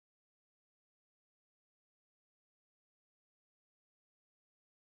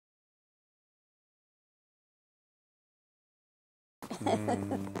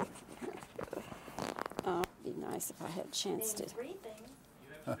Oh, it'd be nice if I had a chance to. Three things.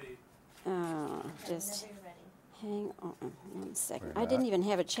 Just hang on 1 second. We're I didn't not- even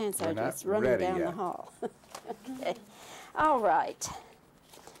have a chance. I we're not was running ready down the yet. hall. Okay. All right.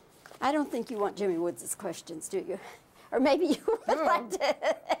 I don't think you want Jimmy Woods' questions, do you? Or maybe you would No. like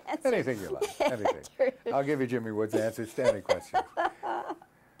to answer. Anything you like, anything. I'll give you Jimmy Woods' answers to any questions.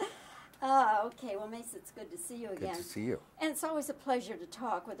 Okay. Well, Mace, it's good to see you Good again. to see you. And it's always a pleasure to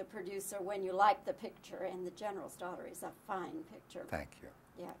talk with a producer when you like the picture, and The General's Daughter is a fine picture. Thank you.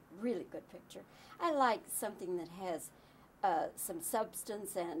 Yeah, really good picture. I like something that has some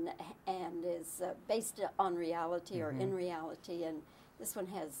substance and is based on reality or in reality, and this one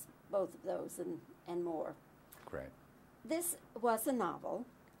has both of those and more. Great. This was a novel,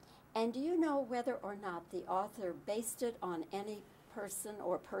 and do you know whether or not the author based it on any person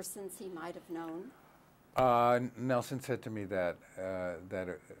or persons he might have known? Nelson said to me that a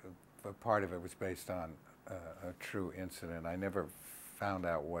part of it was based on a true incident. I never found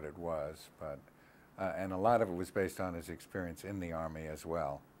out what it was, but and a lot of it was based on his experience in the Army as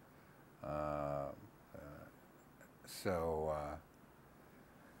well.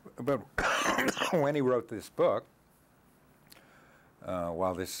 But when he wrote this book,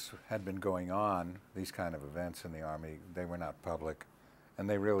 while this had been going on, these kind of events in the Army, they were not public, and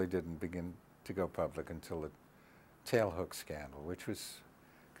they really didn't begin to go public until the tailhook scandal, which was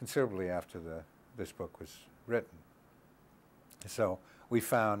considerably after this book was written. So we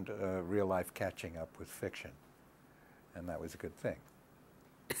found real life catching up with fiction, and that was a good thing.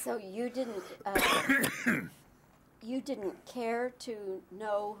 So you didn't you didn't care to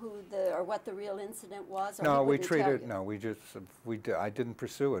know who or what the real incident was? Or No, he we wouldn't tell treated you? I didn't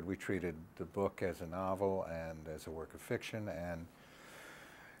pursue it. We treated the book as a novel and as a work of fiction,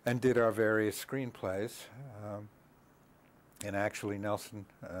 and did our various screenplays. And actually, Nelson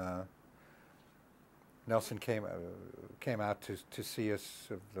came out to see us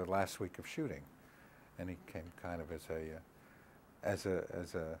the last week of shooting, and he came kind of as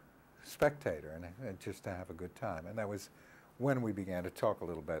a spectator and just to have a good time. And that was when we began to talk a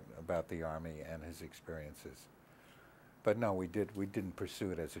little bit about the Army and his experiences. But no, we didn't pursue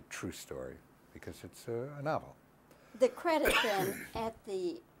it as a true story because it's a novel. The credit then at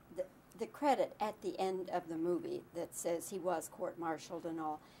the credit at the end of the movie that says he was court-martialed and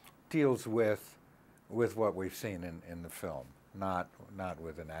all Deals with what we've seen in the film, not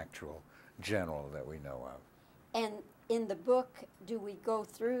with an actual general that we know of. And in the book, do we go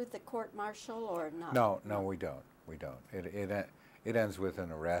through the court-martial or not? No, we don't. We don't. It ends with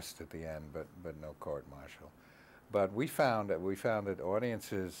an arrest at the end, but no court-martial. But we found that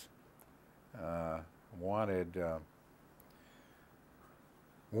audiences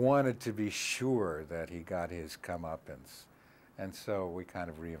wanted to be sure that he got his comeuppance, and so we kind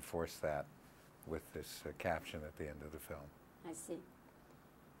of reinforced that with this caption at the end of the film. I see.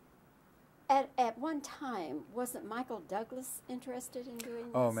 At one time, wasn't Michael Douglas interested in doing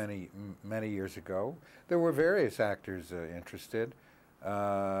this? Oh, many years ago, there were various actors interested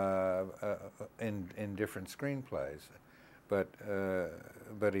in different screenplays, but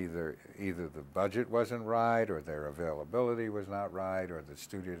either the budget wasn't right, or their availability was not right, or the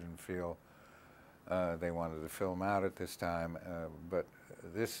studio didn't feel they wanted to film out at this time. But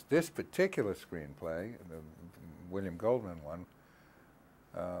this particular screenplay, the William Goldman one,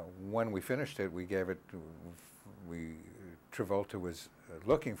 when we finished it, we gave it. Travolta was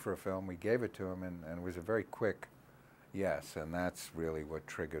looking for a film. We gave it to him, and it was a very quick yes, and that's really what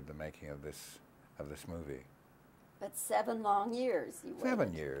triggered the making of this movie. But 7 long years you waited.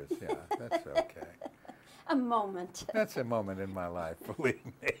 7 years, yeah, that's okay. A moment. That's a moment in my life, believe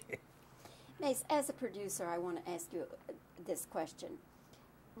me. Mace, as a producer, I want to ask you this question.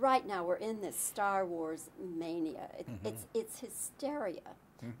 Right now, we're in this Star Wars mania. It's hysteria.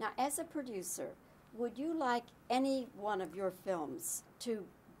 Now, as a producer, would you like any one of your films to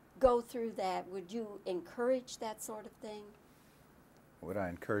go through that? Would you encourage that sort of thing? Would I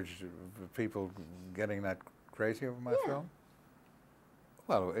encourage people getting that crazy over my film?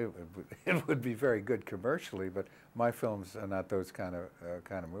 Well, it would be very good commercially, but my films are not those kind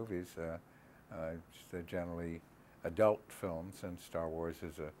of movies. They're generally adult films, and Star Wars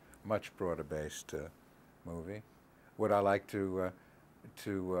is a much broader-based movie. Would I like to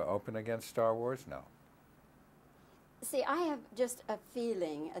open against Star Wars? No. See, I have just a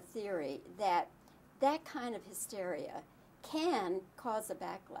feeling, a theory, that kind of hysteria can cause a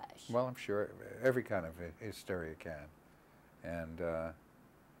backlash. Well, I'm sure every kind of hysteria can. And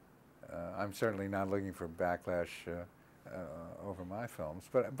I'm certainly not looking for backlash over my films,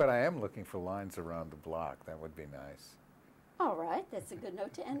 but I am looking for lines around the block. That would be nice. All right, that's a good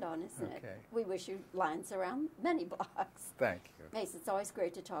note to end on, isn't it? Okay. We wish you lines around many blocks. Thank you. Mace, it's always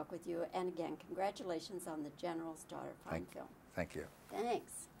great to talk with you. And again, congratulations on the General's Daughter fine film. Thank you.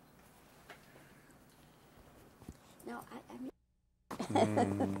 Thanks. No, I mean,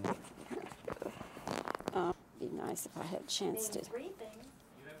 it'd be nice if I had a chance to. Three things.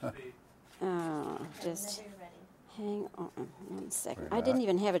 You have to be. Just Whenever you're ready. hang on 1 second. We're I didn't not-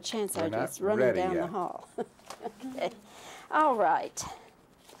 even have a chance. I we're not was running ready down the yet. hall. Okay. All right.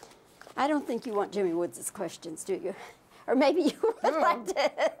 I don't think you want Jimmy Woods' questions, do you? Or maybe you would No. like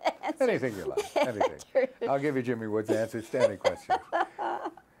to answer. Anything you like. Anything. I'll give you Jimmy Woods' answers to any question.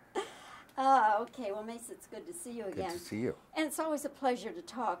 Okay. Well, Mace, it's good to see you again. Good to see you. And it's always a pleasure to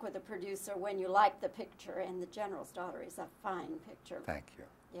talk with a producer when you like the picture, and The General's Daughter is a fine picture. Thank you.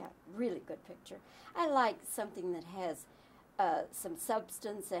 Yeah, really good picture. I like something that has some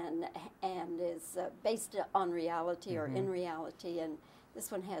substance and is based on reality or in reality, and this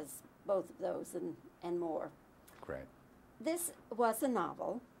one has both of those and more. Great. This was a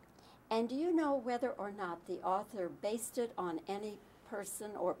novel, and do you know whether or not the author based it on any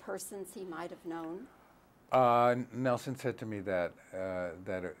person or persons he might have known? Nelson said to me that a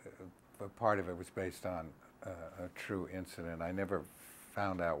part of it was based on a true incident. I never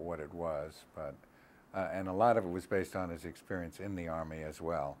found out what it was, but and a lot of it was based on his experience in the Army as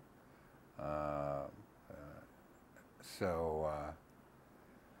well. But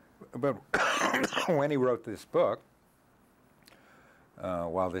when he wrote this book,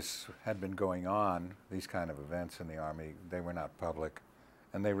 while this had been going on, these kind of events in the Army, they were not public,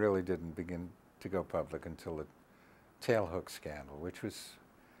 and they really didn't begin to go public until the tailhook scandal, which was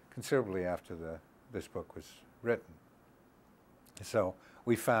considerably after this book was written. So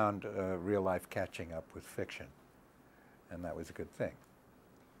we found real life catching up with fiction, and that was a good thing.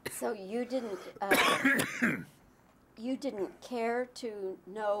 So you didn't you didn't care to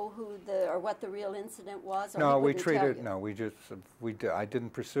know who or what the real incident was? Or No, he we wouldn't tell treated you? I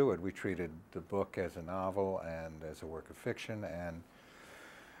didn't pursue it. We treated the book as a novel and as a work of fiction,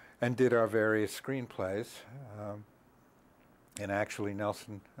 and did our various screenplays. And actually,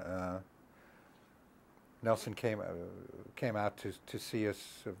 Nelson came out to see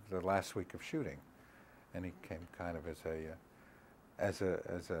us the last week of shooting, and he came kind of as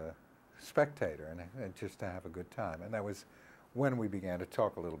a spectator and just to have a good time. And that was when we began to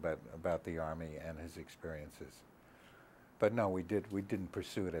talk a little bit about the Army and his experiences. But no, we didn't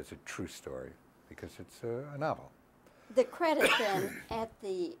pursue it as a true story because it's a novel. The credit then at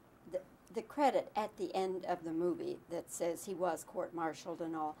the credit at the end of the movie that says he was court-martialed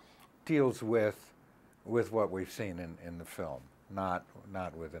and all deals with what we've seen in the film, not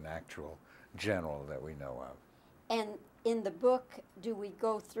with an actual general that we know of. And in the book, do we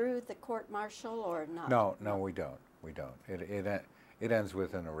go through the court-martial or not? No, we don't. We don't. It ends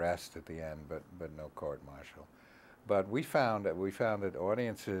with an arrest at the end, but no court-martial. But we found that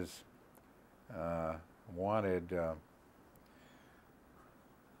audiences wanted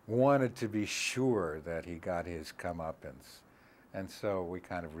to be sure that he got his comeuppance, and so we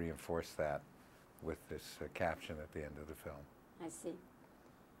kind of reinforced that with this caption at the end of the film. I see.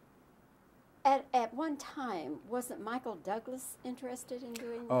 At one time, wasn't Michael Douglas interested in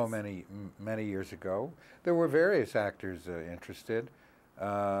doing this? Oh, many years ago, there were various actors interested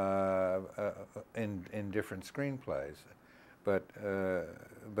in different screenplays, but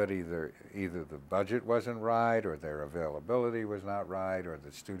either the budget wasn't right, or their availability was not right, or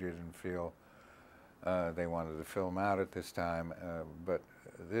the studio didn't feel they wanted to film out at this time. But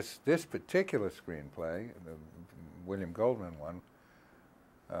this particular screenplay, the William Goldman one,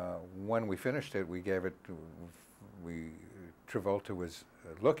 when we finished it, we gave it to, Travolta was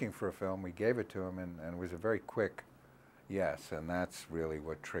looking for a film, we gave it to him, and it was a very quick yes, and that's really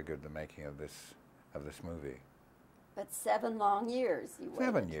what triggered the making of this movie. But 7 long years you waited.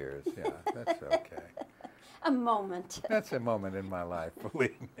 7 years, yeah, that's okay. A moment. That's a moment in my life,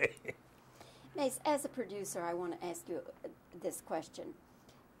 believe me. Mace, as a producer, I want to ask you this question.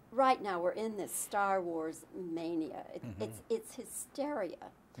 Right now, we're in this Star Wars mania. It's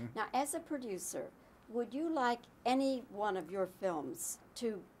hysteria. Now, as a producer, would you like any one of your films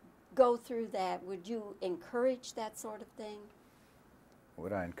to go through that? Would you encourage that sort of thing?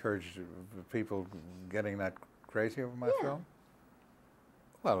 Would I encourage people getting that crazy over my film?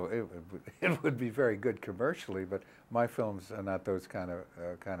 Well, it would be very good commercially, but my films are not those kind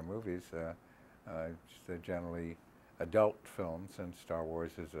of movies. They're generally adult films, and Star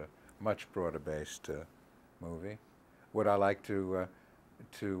Wars is a much broader-based movie. Would I like to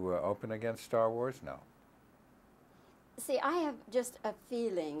open against Star Wars? No. See, I have just a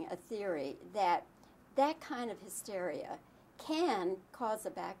feeling, a theory, that kind of hysteria can cause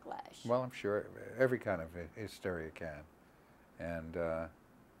a backlash. Well, I'm sure every kind of hysteria can. And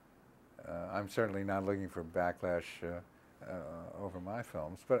I'm certainly not looking for backlash over my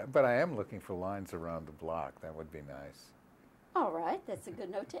films, but I am looking for lines around the block. That would be nice. All right, that's a good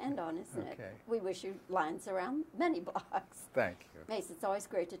note to end on, isn't it? Okay. We wish you lines around many blocks. Thank you. Mace, it's always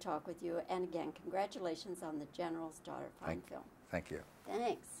great to talk with you. And again, congratulations on the General's Daughter fine film. Thank you.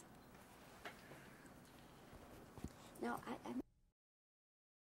 Thanks. Now, I